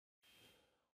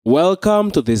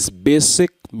Welcome to this basic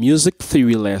music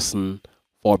theory lesson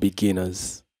for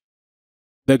beginners.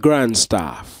 The grand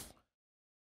staff,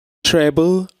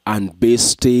 treble and bass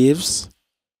staves,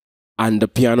 and the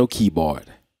piano keyboard.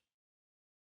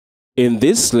 In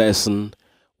this lesson,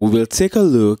 we will take a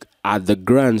look at the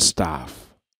grand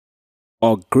staff,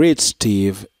 or great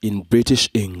stave in British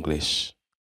English.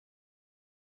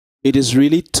 It is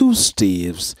really two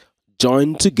staves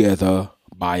joined together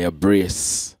by a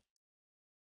brace.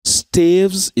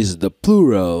 Staves is the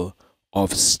plural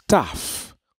of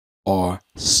staff or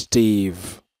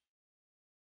stave.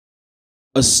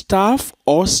 A staff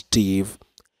or stave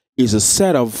is a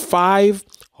set of 5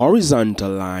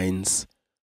 horizontal lines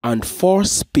and 4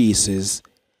 spaces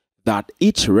that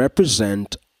each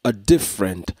represent a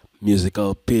different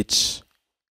musical pitch.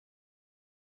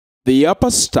 The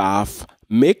upper staff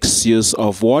makes use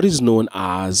of what is known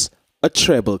as a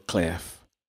treble clef,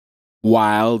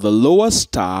 while the lower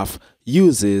staff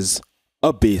uses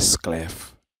a bass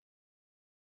clef.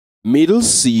 Middle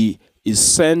C is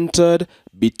centered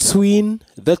between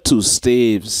the two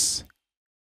staves.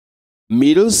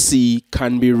 Middle C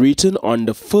can be written on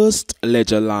the first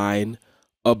ledger line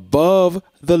above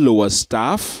the lower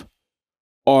staff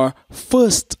or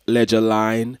first ledger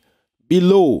line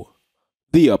below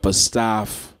the upper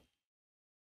staff.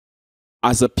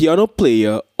 As a piano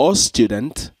player or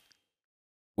student,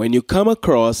 when you come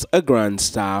across a grand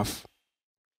staff,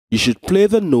 you should play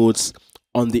the notes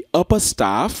on the upper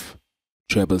staff,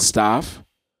 treble staff,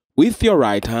 with your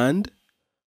right hand,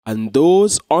 and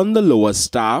those on the lower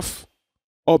staff,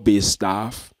 or bass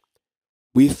staff,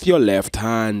 with your left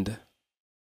hand.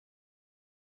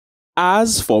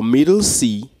 As for middle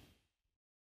C,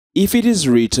 if it is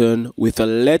written with a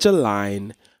ledger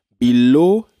line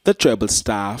below the treble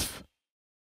staff,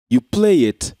 you play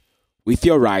it with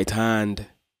your right hand.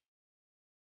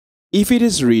 If it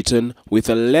is written with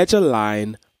a ledger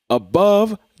line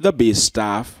above the bass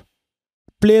staff,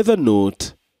 play the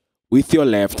note with your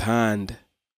left hand.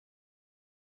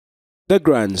 The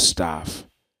grand staff,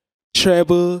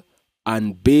 treble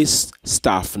and bass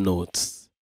staff notes.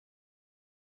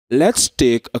 Let's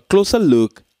take a closer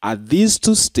look at these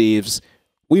two staves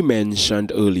we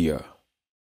mentioned earlier.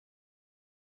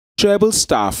 Treble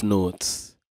staff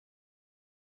notes.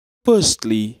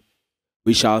 Firstly,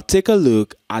 we shall take a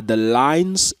look at the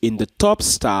lines in the top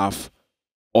staff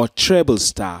or treble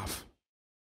staff.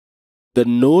 The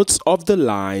notes of the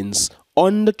lines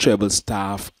on the treble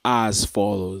staff as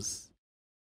follows.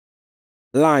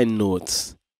 Line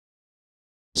notes.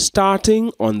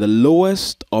 Starting on the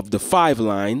lowest of the 5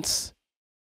 lines,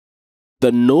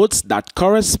 the notes that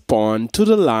correspond to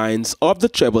the lines of the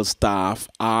treble staff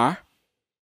are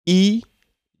E,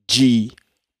 G,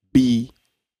 B,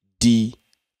 D,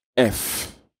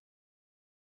 F.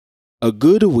 A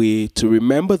good way to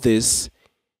remember this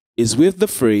is with the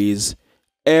phrase,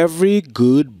 "Every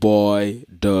good boy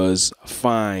does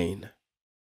fine."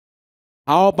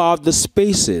 How about the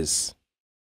spaces?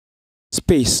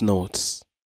 Space notes.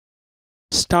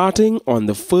 Starting on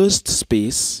the first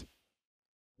space,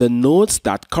 the notes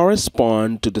that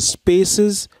correspond to the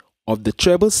spaces of the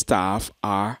treble staff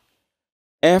are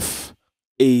F,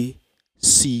 A,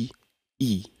 C,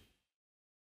 E.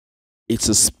 It's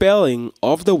a spelling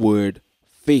of the word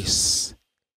face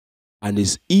and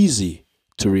is easy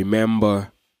to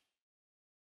remember.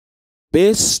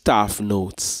 Bass staff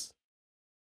notes.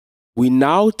 We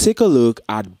now take a look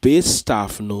at bass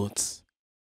staff notes.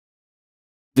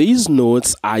 These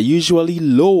notes are usually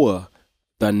lower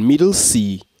than middle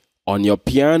C on your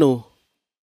piano,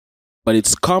 but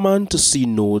it's common to see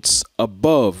notes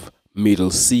above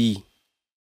middle C.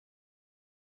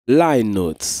 Line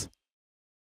notes.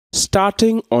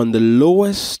 Starting on the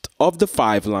lowest of the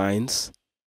 5 lines,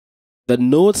 the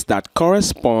notes that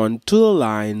correspond to the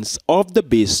lines of the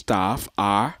bass staff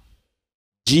are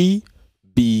G,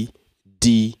 B,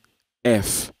 D,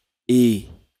 F, A.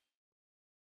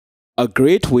 A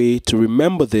great way to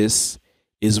remember this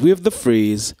is with the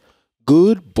phrase,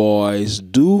 "Good boys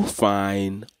do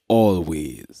fine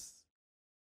always."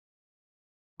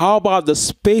 How about the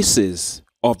spaces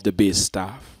of the bass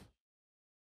staff?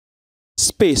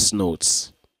 Space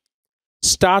notes.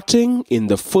 Starting in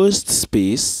the first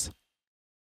space,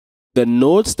 the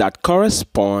notes that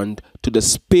correspond to the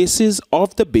spaces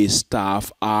of the bass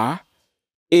staff are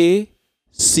A,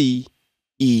 C,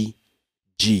 E,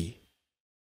 G.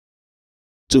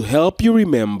 To help you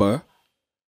remember,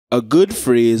 a good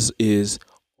phrase is,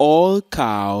 "All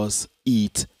cows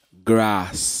eat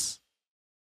grass."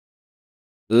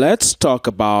 Let's talk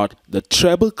about the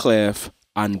treble clef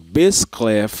and bass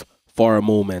clef for a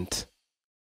moment.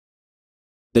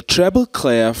 The treble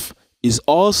clef is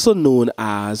also known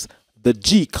as the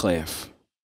G clef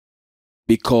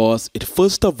because it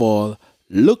first of all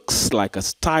looks like a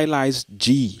stylized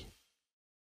G,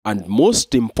 and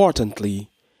most importantly,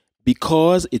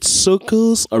 because it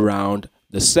circles around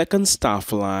the second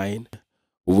staff line,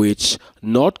 which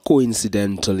not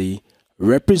coincidentally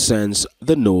represents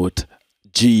the note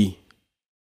G.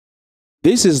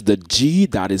 This is the G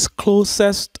that is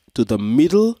closest to the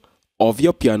middle of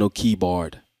your piano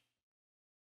keyboard.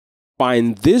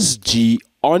 Find this G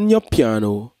on your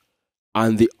piano,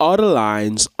 and the other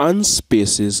lines and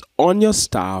spaces on your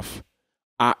staff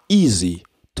are easy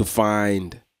to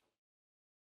find.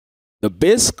 The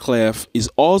bass clef is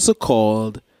also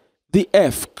called the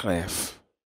F clef.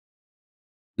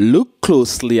 Look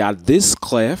closely at this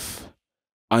clef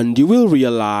and you will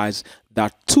realize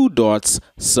that two dots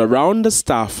surround the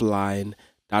staff line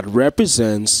that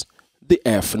represents the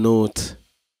F note.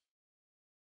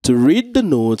 To read the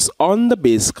notes on the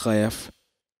bass clef,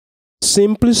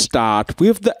 simply start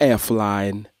with the F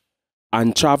line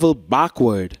and travel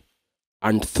backward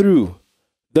and through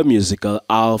the musical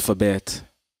alphabet.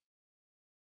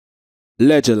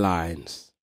 Ledger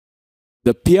lines.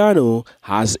 The piano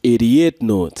has 88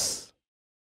 notes,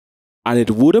 and it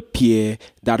would appear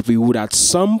that we would at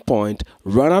some point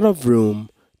run out of room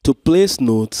to place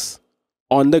notes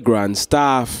on the grand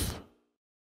staff.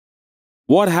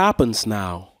 What happens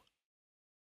now?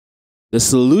 The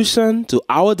solution to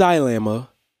our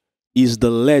dilemma is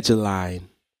the ledger line.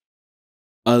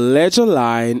 A ledger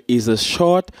line is a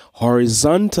short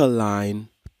horizontal line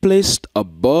placed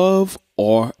above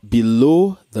or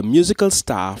below the musical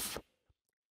staff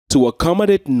to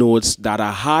accommodate notes that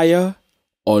are higher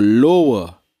or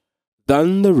lower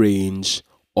than the range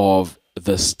of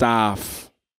the staff.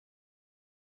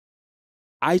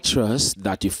 I trust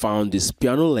that you found this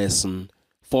piano lesson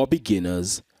for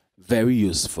beginners very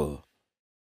useful.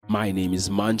 My name is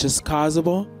Manchas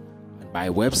Kazabo, and my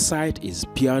website is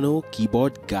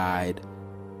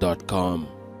pianokeyboardguide.com.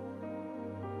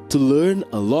 To learn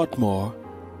a lot more,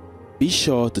 be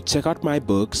sure to check out my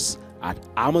books at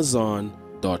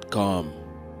amazon.com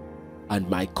and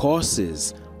my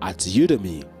courses at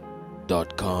udemy.com.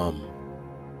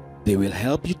 They will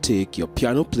help you take your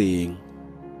piano playing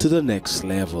to the next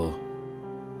level.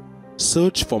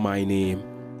 Search for my name,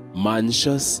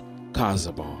 Manchas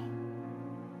Kazabo.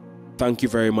 Thank you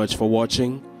very much for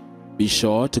watching. Be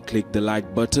sure to click the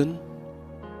like button,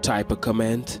 type a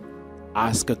comment,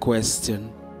 ask a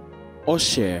question, or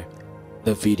share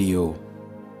the video.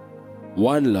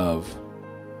 One love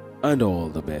and all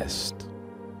the best.